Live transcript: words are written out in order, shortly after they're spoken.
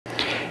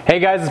Hey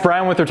guys, it's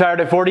Brian with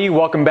Retired at 40.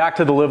 Welcome back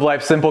to the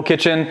Live.Life.Simple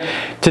kitchen.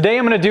 Today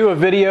I'm going to do a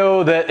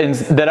video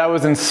that I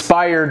was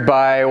inspired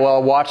by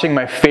while watching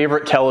my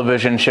favorite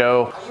television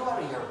show,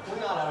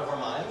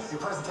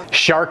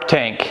 Shark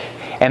Tank.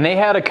 And they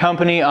had a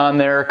company on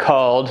there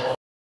called,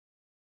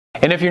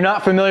 and if you're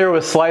not familiar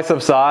with slice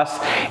of sauce,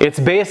 it's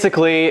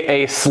basically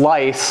a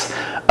slice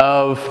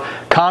of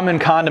common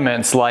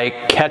condiments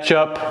like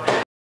ketchup,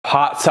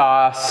 hot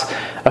sauce,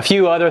 a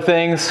few other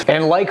things.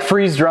 And like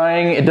freeze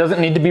drying, it doesn't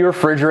need to be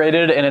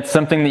refrigerated, and it's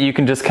something that you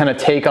can just kind of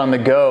take on the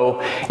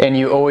go, and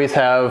you always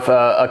have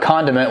a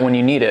condiment when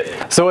you need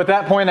it. So at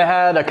that point I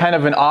had a kind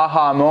of an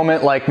aha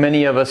moment like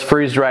many of us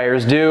freeze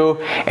dryers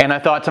do, and I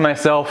thought to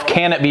myself,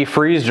 can it be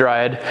freeze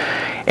dried?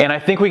 And I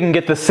think we can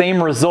get the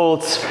same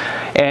results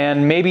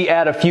and maybe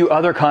add a few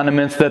other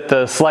condiments that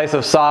the slice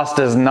of sauce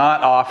does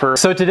not offer.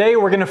 So today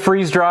we're going to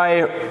freeze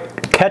dry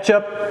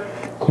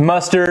ketchup,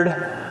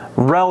 mustard,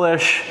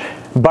 relish,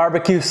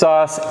 barbecue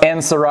sauce, and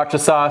sriracha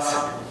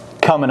sauce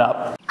coming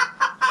up.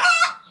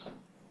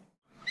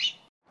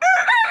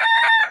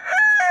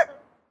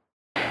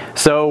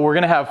 So we're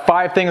going to have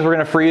 5 things we're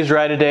going to freeze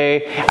dry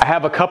today. I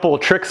have a couple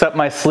of tricks up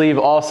my sleeve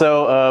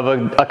also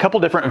of a couple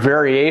different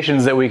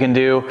variations that we can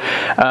do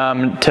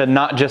to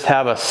not just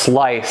have a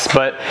slice.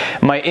 But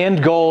my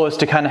end goal is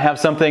to kind of have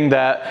something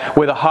that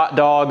with a hot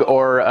dog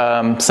or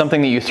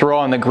something that you throw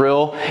on the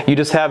grill, you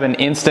just have an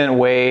instant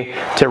way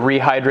to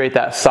rehydrate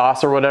that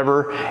sauce or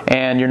whatever,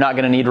 and you're not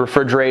going to need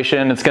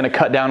refrigeration. It's going to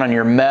cut down on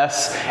your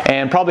mess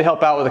and probably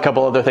help out with a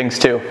couple other things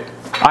too.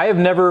 I have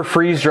never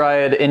freeze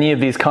dried any of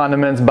these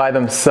condiments by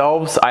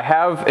themselves. I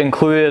have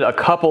included a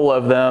couple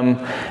of them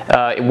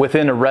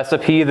within a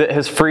recipe that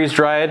has freeze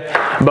dried.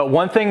 But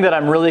one thing that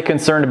I'm really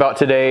concerned about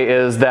today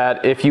is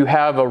that if you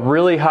have a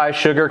really high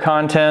sugar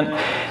content,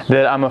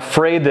 that I'm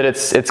afraid that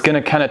it's going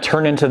to kind of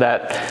turn into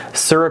that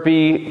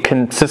syrupy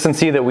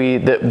consistency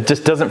that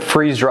just doesn't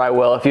freeze dry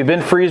well. If you've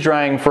been freeze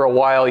drying for a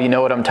while, you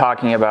know what I'm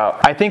talking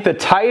about. I think the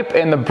type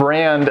and the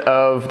brand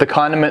of the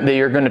condiment that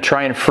you're going to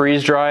try and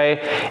freeze dry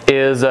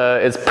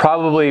is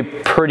probably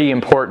pretty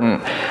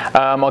important.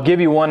 I'll give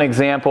you one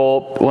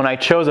example. When I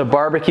chose a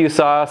barbecue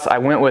sauce, I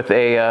went with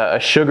a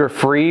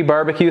sugar-free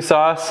barbecue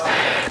sauce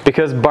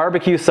because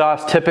barbecue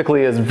sauce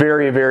typically is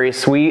very, very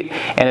sweet,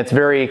 and it's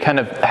very kind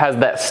of has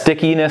that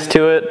stickiness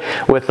to it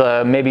with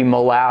maybe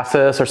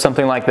molasses or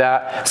something like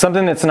that.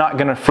 Something that's not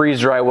going to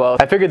freeze dry well.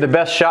 I figured the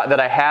best shot that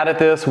I had at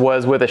this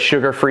was with a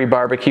sugar-free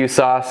barbecue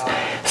sauce.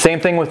 Same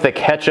thing with the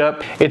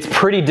ketchup. It's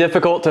pretty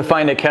difficult to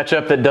find a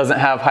ketchup that doesn't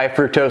have high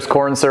fructose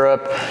corn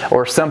syrup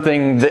or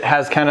something that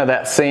has kind of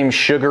that same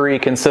sugary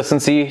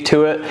consistency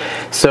to it.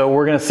 So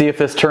we're going to see if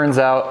this turns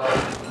out.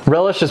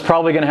 Relish is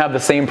probably going to have the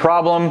same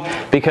problem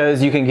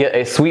because you can get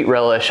a sweet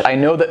relish. I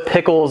know that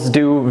pickles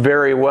do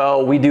very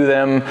well. We do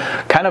them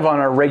kind of on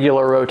a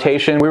regular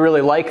rotation. We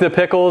really like the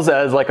pickles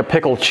as like a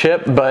pickle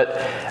chip,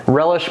 but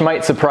relish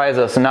might surprise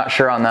us. I'm not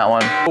sure on that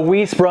one.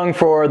 We sprung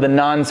for the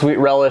non-sweet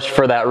relish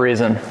for that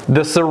reason.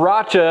 The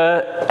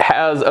sriracha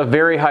has a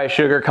very high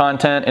sugar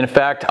content. In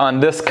fact, on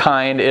this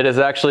kind, it is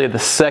actually the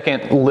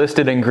second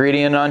listed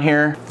ingredient on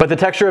here. But the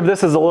texture of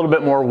this is a little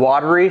bit more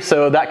watery,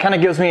 so that kind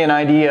of gives me an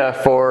idea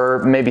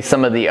for maybe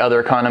some of the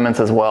other condiments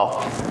as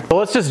well. So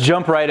let's just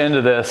jump right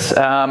into this.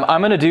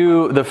 I'm going to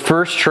do the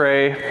first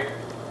tray,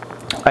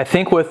 I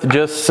think, with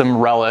just some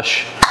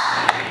relish.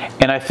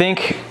 And I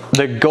think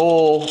the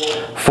goal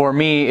for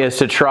me is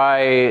to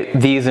try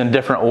these in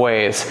different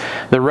ways.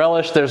 The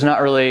relish, there's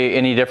not really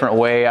any different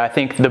way. I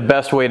think the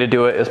best way to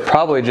do it is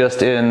probably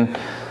just in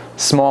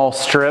small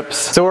strips.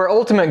 So our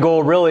ultimate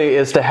goal really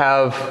is to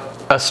have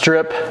a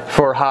strip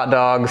for hot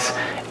dogs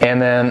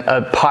and then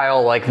a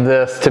pile like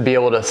this to be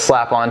able to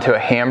slap onto a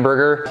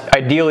hamburger.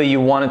 Ideally you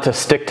want it to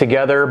stick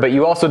together, but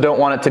you also don't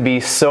want it to be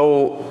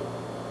so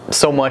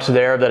much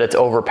there that it's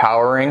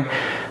overpowering.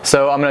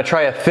 So I'm going to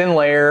try a thin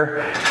layer,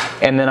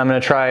 and then I'm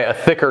going to try a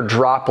thicker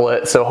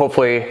droplet, so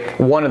hopefully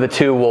one of the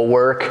two will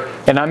work.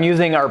 And I'm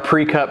using our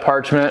pre-cut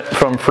parchment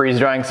from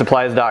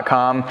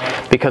freeze-drying-supplies.com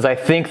because I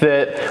think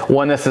that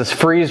when this is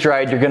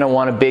freeze-dried, you're going to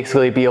want to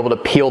basically be able to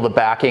peel the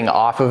backing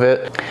off of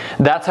it.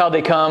 That's how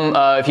they come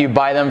if you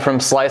buy them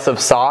from Slice of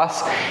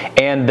Sauce.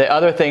 And the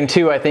other thing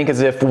too, I think, is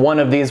if one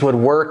of these would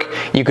work,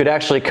 you could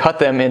actually cut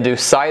them into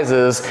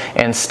sizes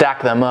and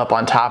stack them up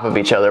on top of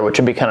each other, which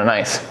would be kind of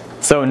nice.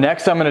 So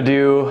next I'm going to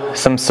do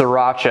some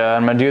sriracha.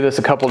 I'm going to do this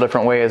a couple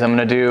different ways. I'm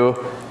going to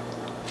do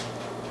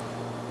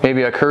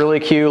maybe a curly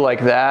Q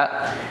like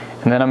that,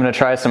 and then I'm going to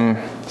try some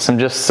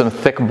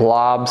thick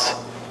blobs.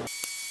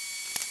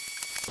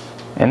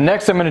 And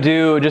next I'm going to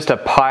do just a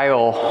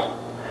pile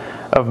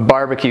of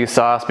barbecue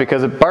sauce,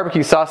 because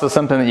barbecue sauce is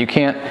something that you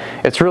can't,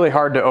 it's really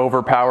hard to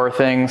overpower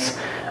things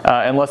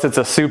unless it's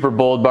a super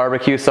bold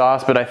barbecue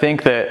sauce. But I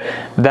think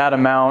that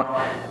amount,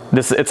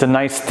 it's a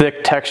nice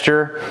thick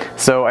texture,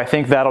 so I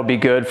think that'll be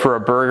good for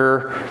a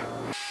burger.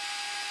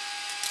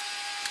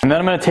 And then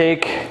I'm going to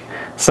take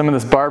some of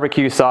this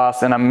barbecue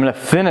sauce, and I'm gonna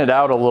thin it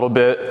out a little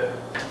bit.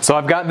 So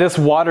I've got this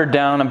watered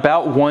down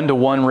about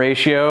 1-to-1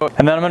 ratio,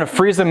 and then I'm gonna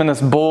freeze them in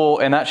this bowl,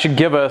 and that should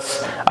give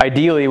us,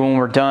 ideally when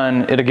we're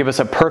done, it'll give us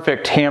a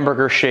perfect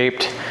hamburger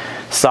shaped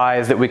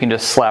size that we can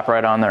just slap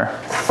right on there.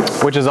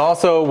 Which is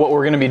also what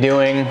we're gonna be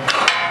doing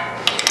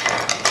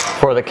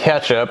for the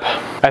ketchup.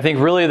 I think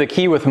really the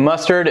key with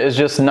mustard is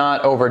just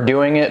not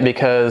overdoing it,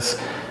 because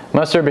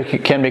mustard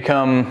can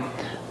become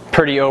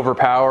pretty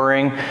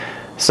overpowering.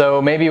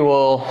 So maybe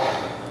we'll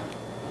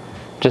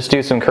just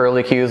do some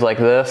curlicues like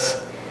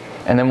this,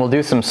 and then we'll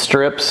do some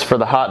strips for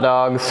the hot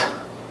dogs.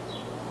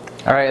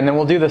 All right, and then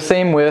we'll do the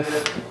same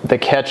with the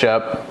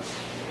ketchup.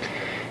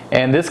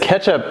 And this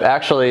ketchup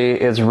actually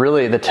is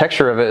really, the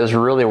texture of it is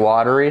really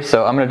watery,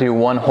 so I'm gonna do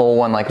one whole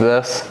one like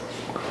this.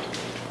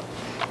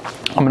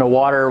 I'm gonna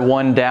water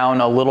one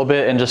down a little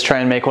bit and just try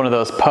and make one of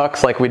those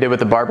pucks like we did with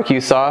the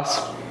barbecue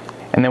sauce.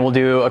 And then we'll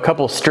do a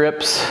couple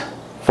strips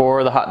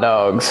for the hot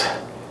dogs.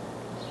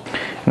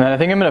 And then I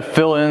think I'm gonna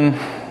fill in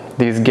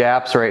these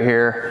gaps right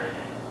here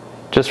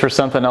just for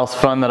something else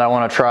fun that I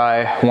wanna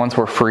try once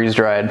we're freeze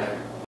dried.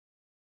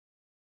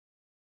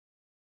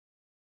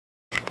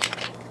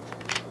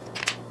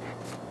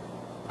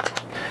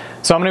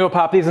 So I'm gonna go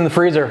pop these in the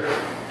freezer.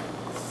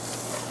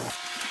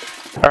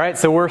 All right,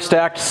 so we're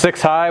stacked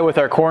 6 high with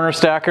our corner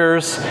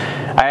stackers.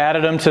 I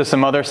added them to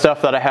some other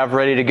stuff that I have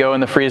ready to go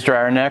in the freeze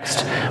dryer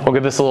next. We'll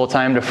give this a little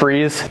time to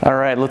freeze. All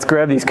right, let's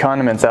grab these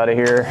condiments out of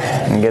here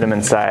and get them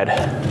inside.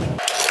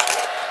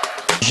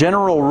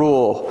 General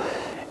rule.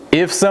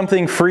 If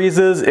something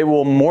freezes, it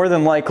will more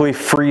than likely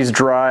freeze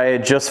dry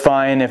just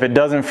fine. If it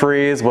doesn't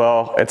freeze,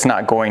 well, it's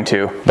not going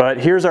to. But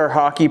here's our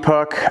hockey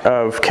puck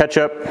of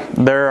ketchup.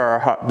 There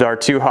are our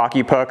 2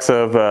 hockey pucks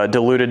of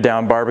diluted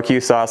down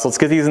barbecue sauce. Let's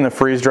get these in the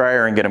freeze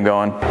dryer and get them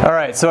going. All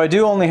right, so I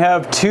do only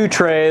have 2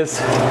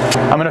 trays.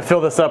 I'm gonna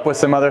fill this up with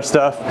some other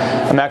stuff.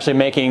 I'm actually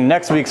making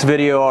next week's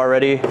video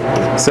already,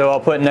 so I'll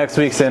put next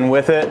week's in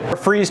with it. Our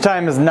freeze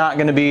time is not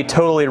gonna be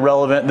totally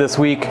relevant this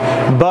week,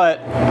 but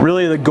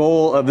really the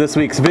goal of this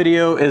week's video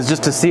is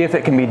just to see if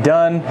it can be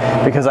done,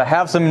 because I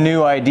have some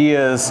new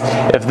ideas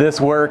if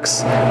this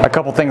works, a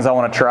couple things I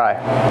want to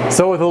try.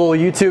 So with a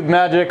little YouTube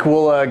magic,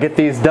 we'll get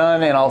these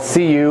done, and I'll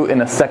see you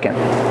in a second.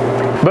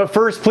 But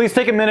first, please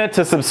take a minute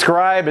to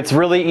subscribe. It's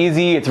really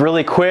easy, it's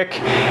really quick.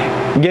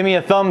 Give me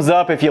a thumbs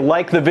up if you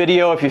like the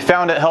video, if you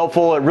found it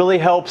helpful. It really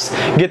helps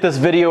get this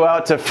video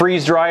out to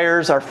freeze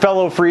dryers, our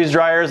fellow freeze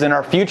dryers, and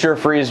our future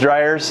freeze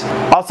dryers.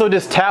 Also,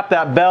 just tap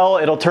that bell.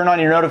 It'll turn on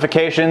your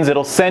notifications.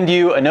 It'll send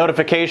you a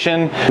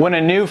notification when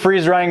a new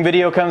freeze drying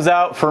video comes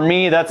out. For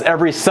me, that's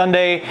every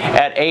Sunday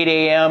at 8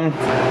 a.m.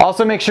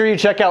 Also, make sure you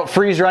check out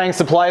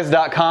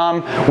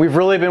freezedryingsupplies.com. We've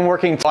really been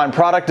working on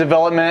product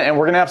development, and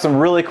we're gonna have some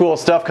really cool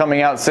stuff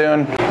coming out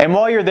soon. And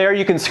while you're there,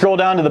 you can scroll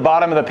down to the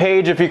bottom of the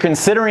page. If you're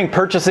considering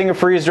purchasing a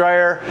freeze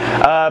dryer,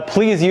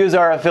 please use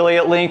our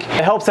affiliate link.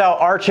 It helps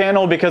out our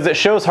channel because it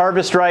shows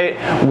Harvest Right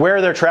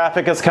where their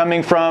traffic is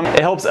coming from.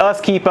 It helps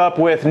us keep up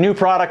with new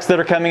products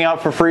that are coming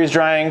out for freeze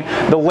drying,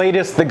 the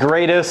latest, the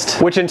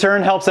greatest, which in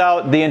turn helps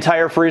out the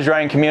entire freeze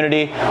drying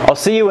community. I'll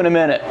see you in a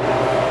minute.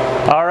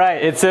 All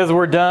right, it says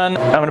we're done.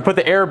 I'm gonna put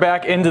the air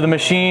back into the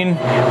machine.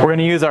 We're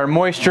gonna use our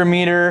moisture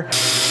meter.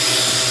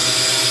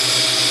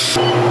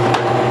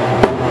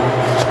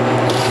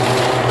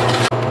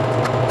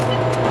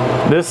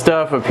 This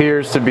stuff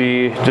appears to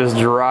be just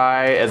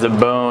dry as a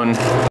bone.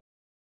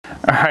 All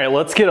right,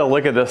 let's get a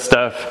look at this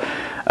stuff.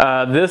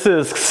 This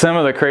is some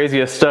of the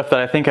craziest stuff that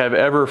I think I've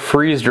ever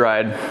freeze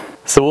dried.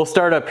 So we'll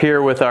start up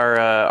here with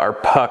our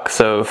pucks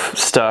of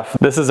stuff.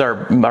 This is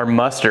our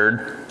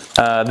mustard.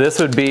 This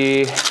would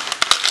be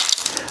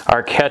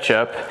our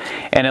ketchup,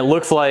 and it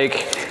looks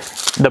like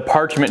the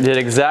parchment did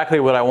exactly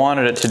what I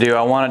wanted it to do.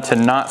 I want it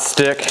to not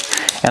stick,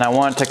 and I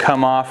want it to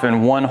come off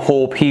in one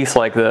whole piece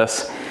like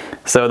this.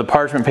 So the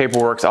parchment paper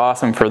works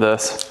awesome for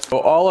this. So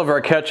all of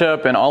our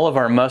ketchup and all of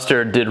our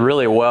mustard did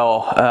really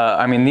well.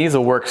 I mean, these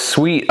will work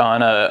sweet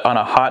on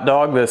a hot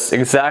dog. That's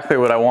exactly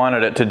what I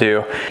wanted it to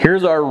do.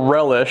 Here's our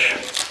relish.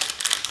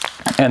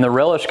 And the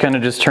relish kind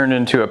of just turned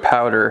into a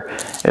powder.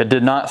 It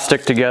did not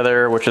stick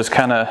together, which is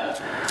kind of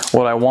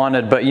what I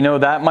wanted, but you know,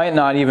 that might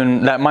not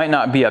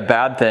be a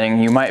bad thing.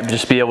 You might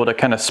just be able to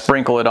kind of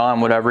sprinkle it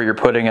on whatever you're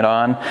putting it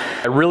on.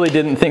 I really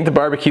didn't think the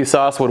barbecue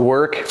sauce would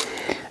work.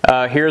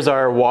 Here's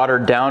our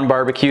watered down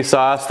barbecue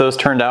sauce. Those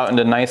turned out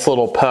into nice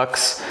little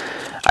pucks.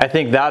 I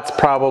think that's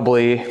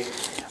probably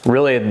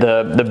really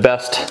the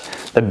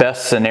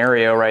best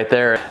scenario right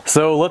there.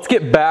 So let's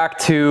get back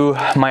to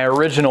my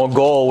original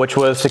goal, which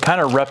was to kind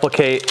of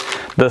replicate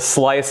the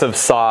slice of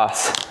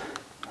sauce.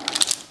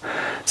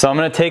 So I'm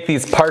going to take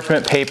these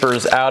parchment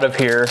papers out of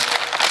here,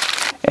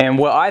 and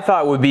what I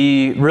thought would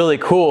be really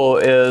cool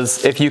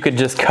is if you could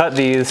just cut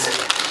these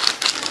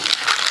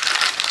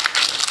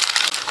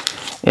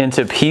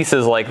into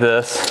pieces like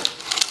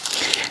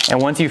this, and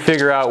once you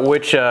figure out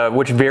which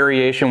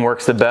variation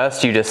works the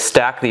best, you just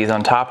stack these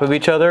on top of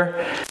each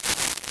other.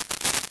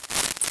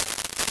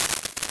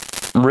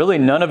 really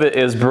none of it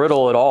is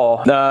brittle at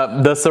all.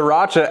 The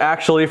sriracha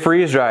actually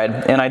freeze dried,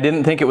 and I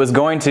didn't think it was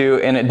going to,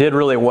 and it did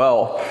really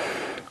well.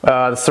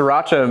 The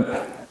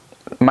sriracha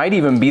might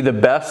even be the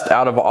best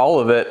out of all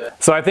of it.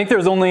 So I think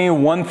there's only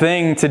one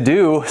thing to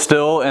do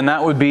still, and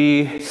that would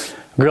be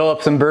grill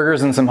up some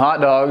burgers and some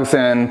hot dogs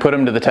and put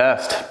them to the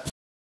test.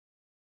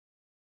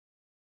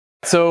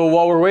 So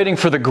while we're waiting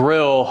for the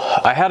grill,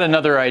 I had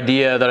another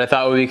idea that I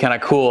thought would be kind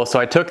of cool. So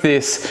I took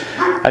these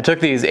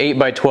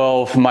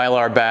 8x12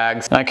 Mylar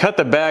bags, and I cut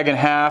the bag in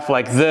half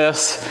like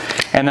this,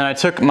 and then I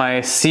took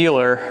my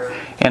sealer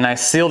and I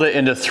sealed it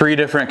into 3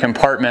 different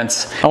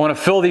compartments. I want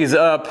to fill these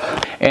up,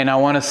 and I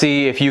want to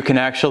see if you can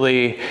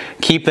actually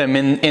keep them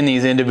in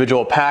these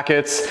individual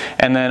packets,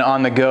 and then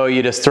on the go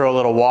you just throw a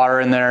little water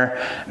in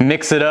there,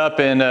 mix it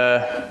up, and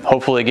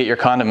hopefully get your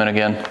condiment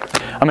again.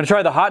 I'm going to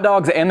try the hot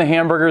dogs and the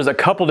hamburgers a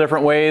couple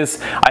different ways.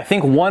 I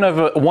think one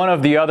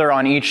of the other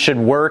on each should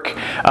work.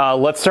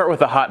 Let's start with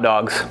the hot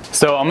dogs.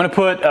 So I'm going to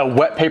put a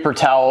wet paper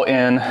towel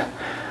in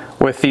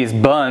with these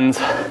buns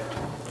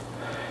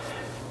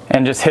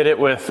and just hit it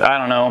with, I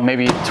don't know,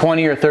 maybe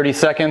 20 or 30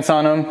 seconds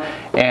on them.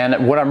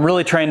 And what I'm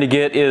really trying to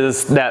get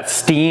is that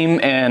steam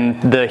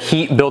and the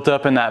heat built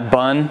up in that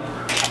bun.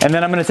 And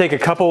then I'm gonna take a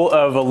couple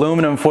of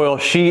aluminum foil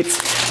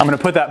sheets. I'm gonna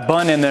put that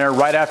bun in there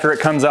right after it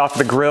comes off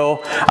the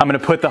grill. I'm gonna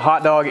put the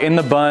hot dog in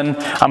the bun.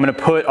 I'm gonna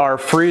put our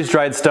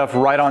freeze-dried stuff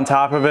right on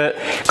top of it,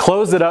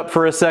 close it up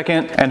for a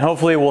second, and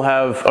hopefully we'll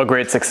have a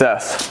great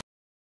success.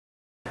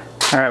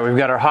 All right, we've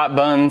got our hot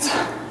buns.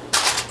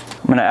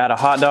 I'm gonna add a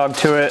hot dog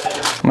to it.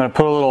 I'm gonna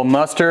put a little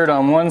mustard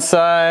on one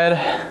side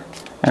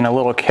and a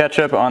little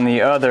ketchup on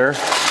the other.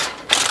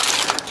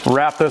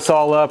 Wrap this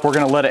all up. We're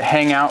gonna let it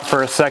hang out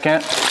for a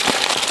second,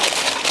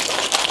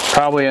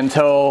 probably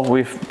until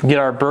we get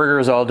our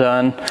burgers all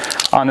done.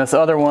 On this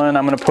other one,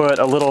 I'm gonna put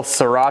a little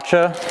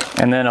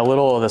sriracha and then a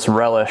little of this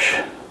relish.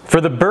 For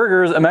the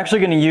burgers, I'm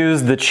actually gonna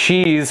use the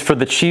cheese for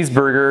the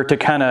cheeseburger to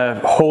kind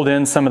of hold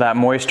in some of that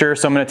moisture.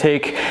 So I'm gonna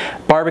take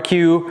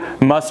barbecue,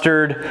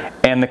 mustard,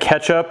 and the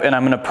ketchup, and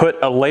I'm gonna put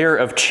a layer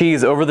of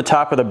cheese over the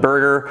top of the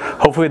burger.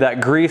 Hopefully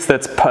that grease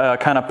that's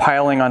kind of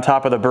piling on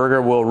top of the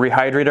burger will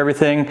rehydrate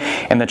everything,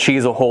 and the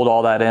cheese will hold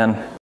all that in.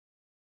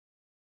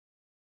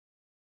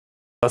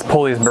 Let's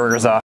pull these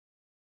burgers off.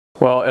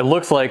 Well, it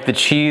looks like the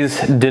cheese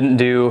didn't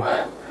do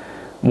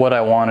what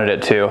I wanted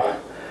it to.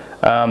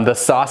 The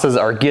sauces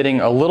are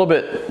getting a little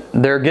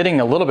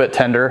bit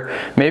tender.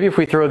 Maybe if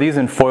we throw these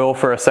in foil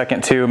for a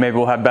second too, maybe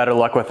we'll have better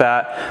luck with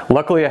that.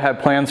 Luckily I had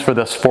plans for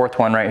this 4th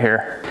one right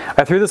here.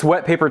 I threw this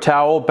wet paper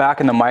towel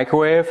back in the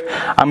microwave.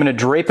 I'm gonna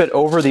drape it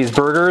over these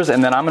burgers,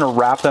 and then I'm gonna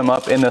wrap them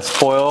up in this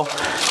foil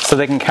so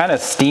they can kind of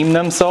steam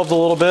themselves a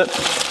little bit.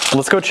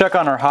 Let's go check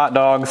on our hot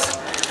dogs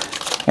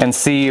and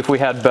see if we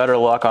had better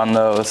luck on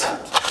those.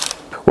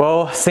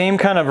 Well, same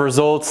kind of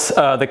results.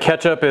 The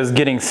ketchup is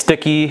getting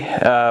sticky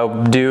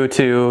due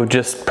to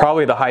just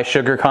probably the high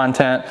sugar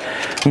content.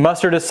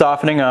 Mustard is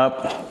softening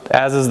up,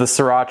 as is the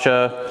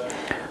sriracha.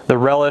 The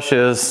relish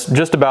is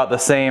just about the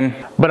same.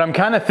 But I'm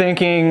kind of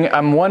thinking,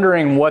 I'm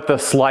wondering what the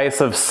slice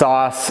of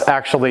sauce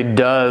actually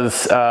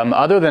does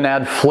other than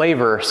add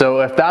flavor.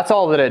 So if that's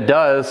all that it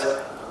does,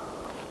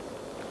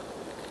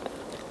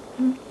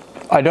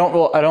 I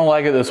don't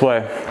like it this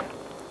way.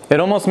 It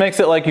almost makes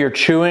it like you're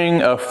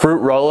chewing a fruit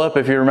roll-up,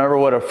 if you remember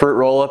what a fruit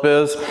roll-up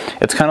is.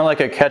 It's kind of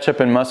like a ketchup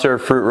and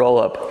mustard fruit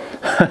roll-up.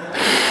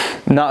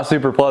 Not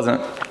super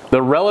pleasant.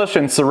 The relish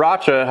and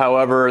sriracha,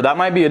 however, that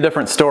might be a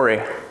different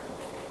story.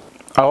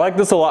 I like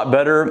this a lot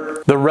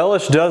better. The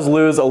relish does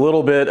lose a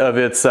little bit of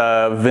its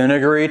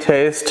vinegary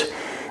taste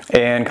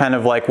and kind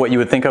of like what you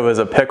would think of as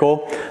a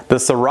pickle. The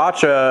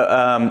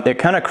sriracha, it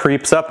kind of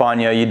creeps up on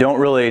you. You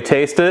don't really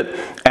taste it,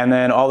 and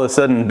then all of a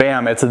sudden,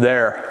 bam, it's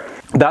there.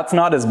 That's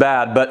not as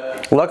bad,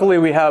 but luckily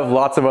we have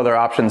lots of other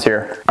options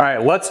here. All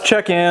right, let's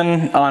check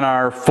in on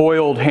our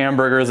foiled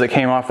hamburgers that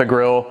came off the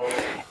grill.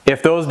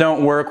 If those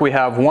don't work, we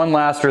have one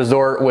last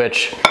resort,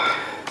 which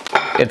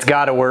it's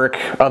gotta work.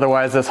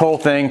 Otherwise, this whole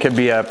thing could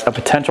be a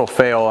potential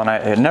fail, and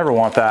I never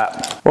want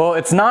that. Well,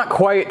 it's not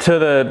quite to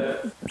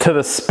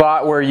the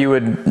spot where you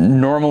would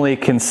normally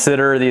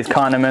consider these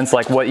condiments,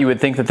 like what you would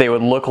think that they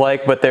would look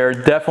like, but they're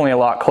definitely a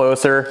lot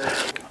closer.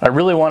 I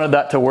really wanted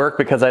that to work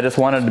because I just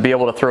wanted to be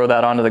able to throw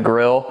that onto the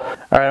grill. All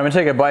right, I'm gonna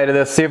take a bite of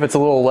this, see if it's a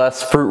little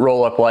less fruit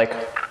roll-up like.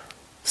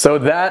 So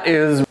that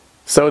is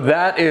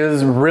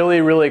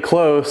really, really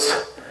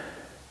close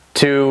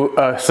to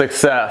a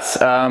success.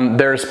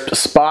 There's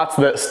spots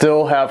that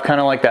still have kind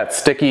of like that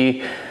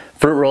sticky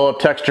fruit roll-up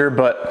texture,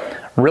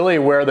 but really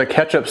where the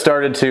ketchup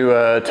started to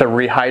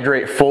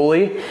rehydrate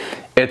fully,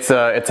 it's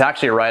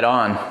actually right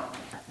on.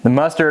 The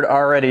mustard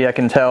already, I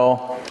can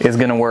tell, is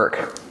gonna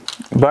work.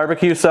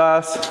 Barbecue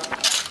sauce,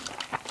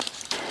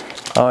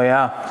 oh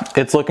yeah,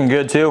 it's looking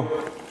good too.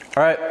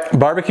 All right,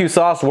 barbecue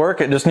sauce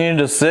worked. It just needed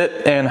to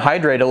sit and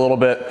hydrate a little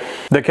bit.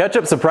 The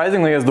ketchup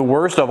surprisingly is the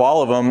worst of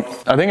all of them.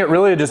 I think it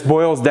really just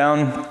boils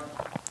down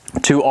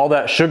to all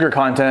that sugar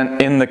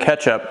content in the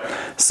ketchup.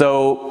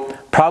 So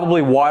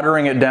probably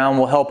watering it down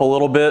will help a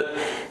little bit.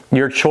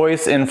 your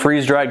choice in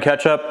freeze-dried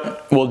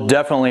ketchup will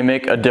definitely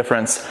make a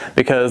difference,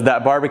 because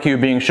that barbecue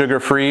being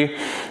sugar-free,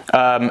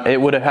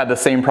 it would have had the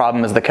same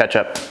problem as the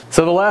ketchup.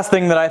 So the last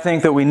thing that I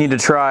think that we need to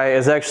try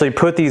is actually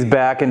put these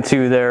back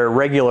into their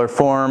regular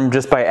form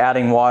just by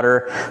adding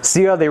water.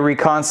 See how they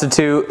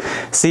reconstitute,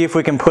 see if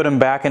we can put them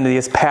back into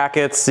these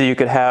packets so you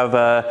could have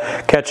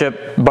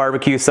ketchup,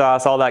 barbecue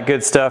sauce, all that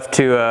good stuff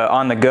to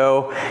on the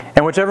go.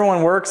 And whichever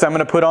one works, I'm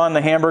gonna put on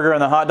the hamburger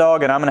and the hot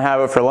dog and I'm gonna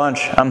have it for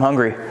lunch. I'm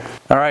hungry.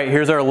 All right,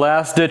 here's our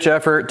last ditch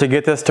effort to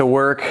get this to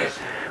work.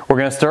 We're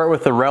gonna start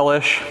with the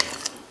relish,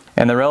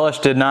 and the relish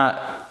did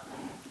not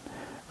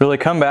really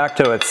come back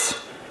to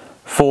its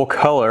full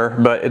color,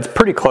 but it's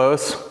pretty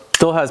close.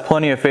 Still has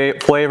plenty of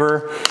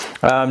flavor.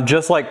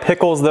 Just like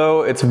pickles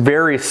though, it's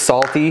very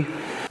salty.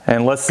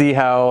 And let's see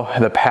how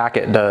the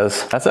packet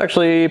does. That's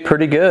actually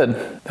pretty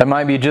good. That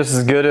might be just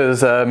as good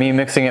as me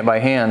mixing it by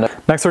hand.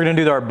 Next we're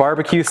gonna do our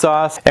barbecue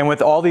sauce. And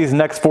with all these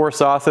next 4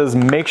 sauces,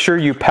 make sure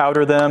you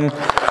powder them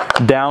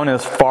down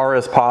as far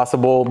as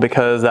possible,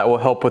 because that will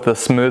help with the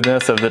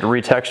smoothness of the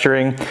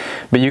retexturing.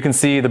 But you can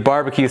see the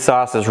barbecue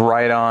sauce is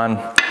right on.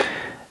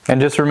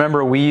 And just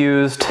remember, we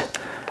used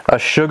a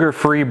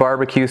sugar-free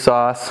barbecue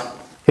sauce.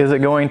 Is it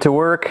going to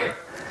work?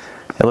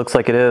 It looks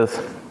like it is.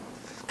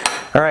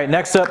 All right,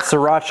 next up,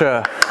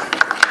 sriracha.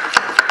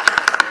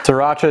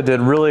 Sriracha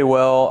did really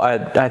well.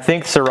 I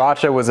think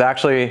sriracha was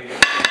actually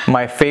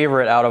my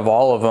favorite out of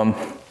all of them.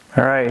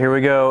 All right, here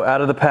we go,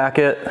 out of the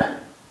packet.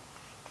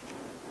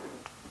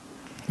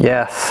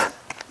 Yes,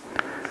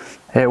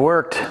 it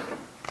worked.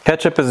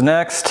 Ketchup is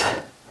next,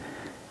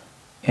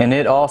 and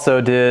it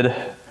also did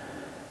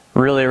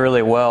really,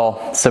 really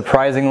well.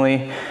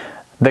 Surprisingly,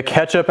 the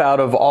ketchup out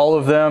of all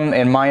of them,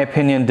 in my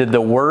opinion, did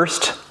the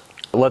worst.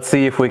 Let's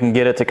see if we can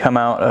get it to come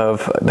out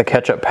of the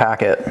ketchup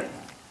packet.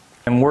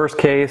 In worst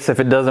case, if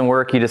it doesn't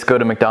work, you just go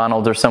to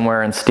McDonald's or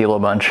somewhere and steal a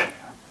bunch.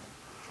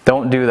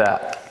 Don't do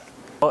that.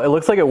 Well, it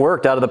looks like it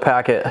worked out of the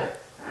packet.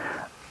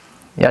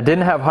 Yeah, I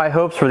didn't have high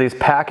hopes for these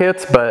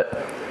packets,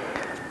 but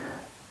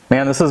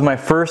man, this is my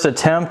first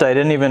attempt. I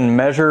didn't even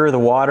measure the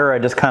water, I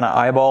just kind of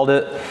eyeballed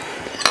it.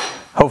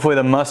 Hopefully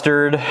the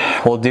mustard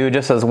will do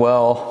just as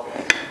well.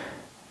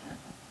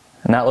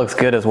 And that looks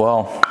good as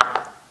well.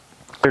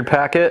 Third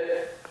packet.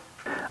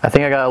 I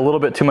think I got a little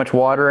bit too much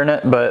water in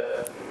it,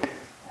 but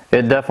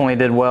it definitely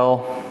did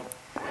well.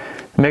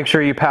 Make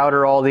sure you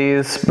powder all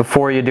these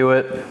before you do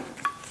it.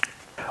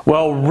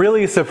 Well,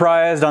 really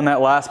surprised on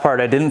that last part.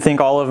 I didn't think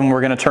all of them were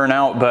gonna turn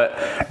out, but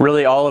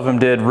really all of them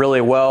did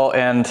really well.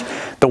 And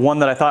the one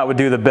that I thought would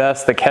do the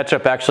best, the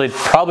ketchup, actually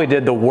probably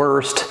did the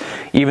worst,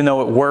 even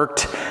though it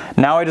worked.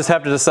 Now I just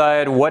have to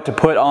decide what to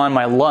put on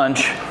my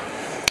lunch.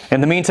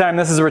 In the meantime,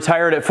 this is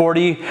Retired at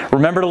 40.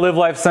 Remember to live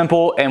life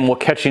simple, and we'll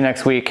catch you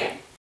next week.